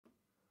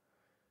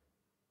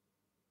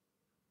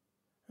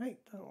Right,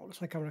 that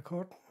looks like I'm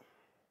recording.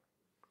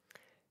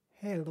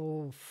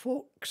 Hello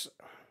folks,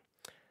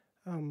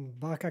 I'm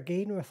back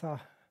again with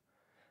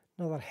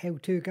another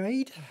how-to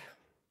guide.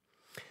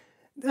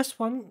 This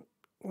one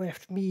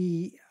left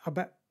me a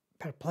bit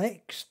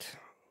perplexed.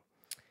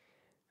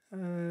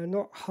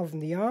 Not having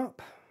the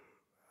app,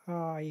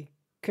 I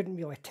couldn't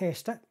really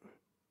test it.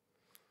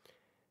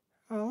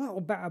 A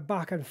little bit of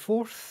back and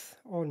forth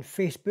on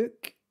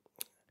Facebook.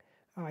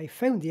 I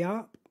found the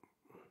app,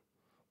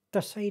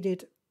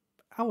 decided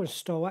I'll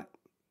install it,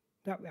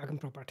 that way I can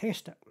proper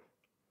test it.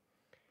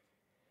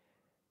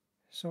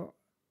 So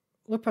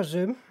Lupa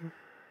Zoom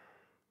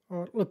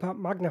or Lupa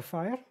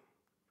Magnifier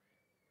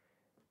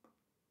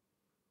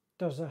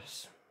does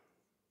this.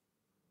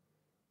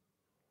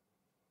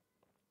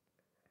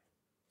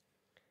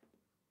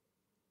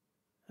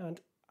 And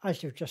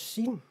as you've just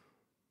seen,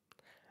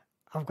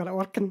 I've got it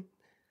working.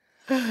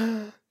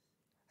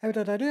 How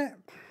did I do it?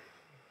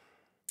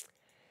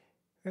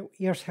 Well,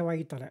 here's how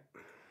I done it.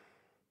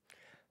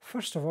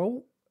 First of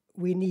all,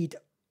 we need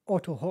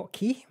auto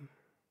hotkey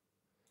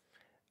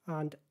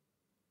and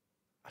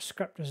a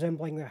script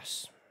resembling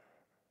this.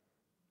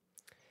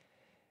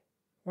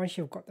 Once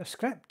you've got the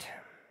script,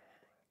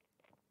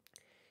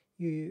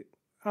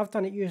 I've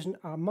done it using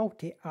a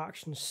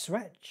multi-action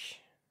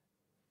switch.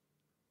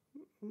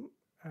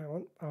 Hang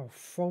on, I'll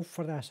fall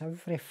for this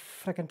every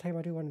friggin' time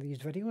I do one of these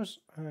videos.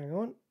 Hang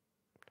on,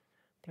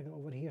 bring it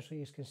over here so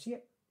you can see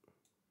it.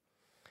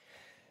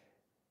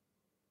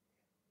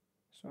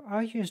 So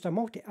I used a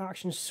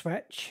multi-action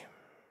switch,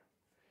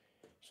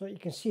 so you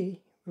can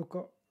see we've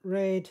got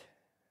red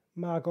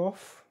mag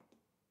off,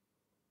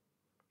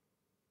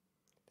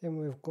 then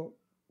we've got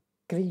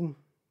green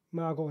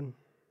mag on.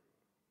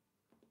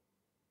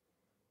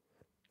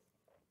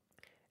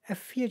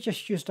 If you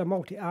just used a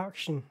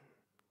multi-action,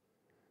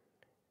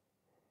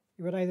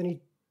 you would either need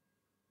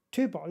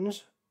two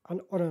buttons,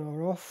 an on and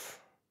or off,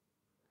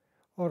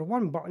 or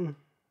one button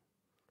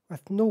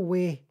with no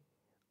way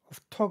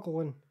of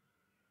toggling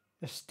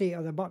the state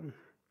of the button.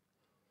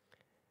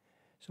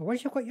 So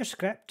once you've got your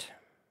script,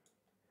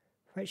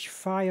 which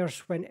fires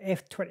when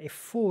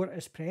F24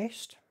 is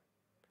pressed,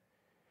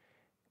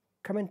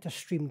 come into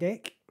Stream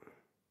Deck,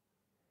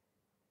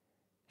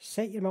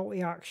 set your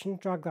multi-action,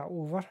 drag that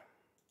over,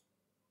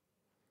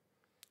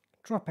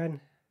 drop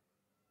in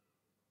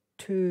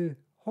two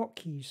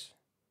hotkeys.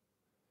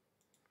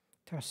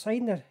 To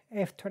assign the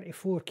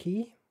F24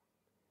 key,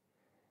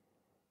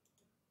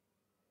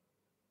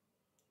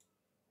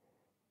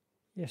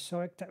 you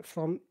select it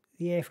from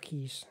the F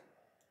keys.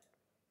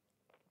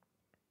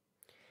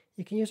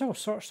 You can use all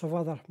sorts of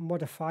other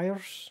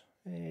modifiers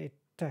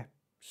to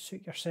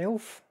suit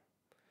yourself,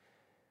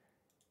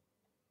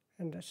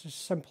 and it's as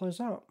simple as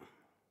that.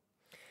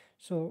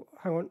 So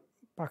hang on,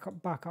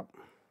 back up.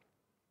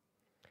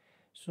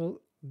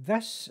 So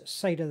this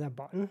side of the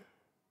button,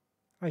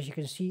 as you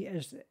can see,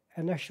 is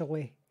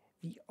initially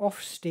the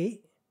off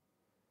state.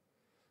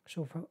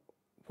 So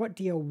what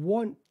do you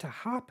want to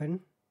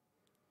happen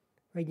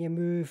when you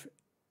move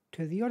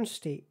to the on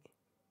state?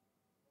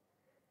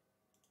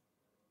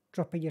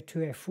 Drop in your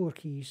two F4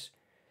 keys.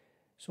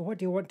 So what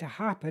do you want to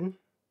happen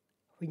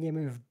when you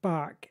move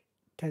back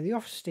to the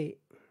off state?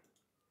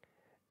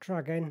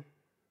 Drag in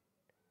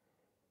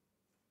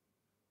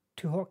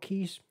two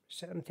hotkeys,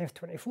 set them to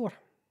F24.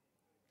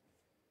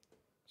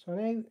 So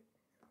now,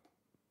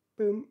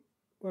 boom,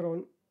 we're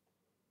on.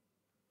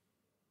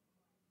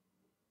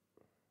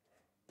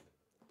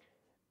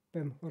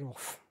 Boom, we're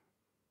off.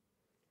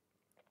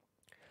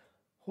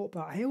 Hope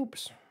that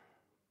helps.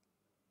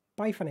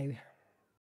 Bye for now.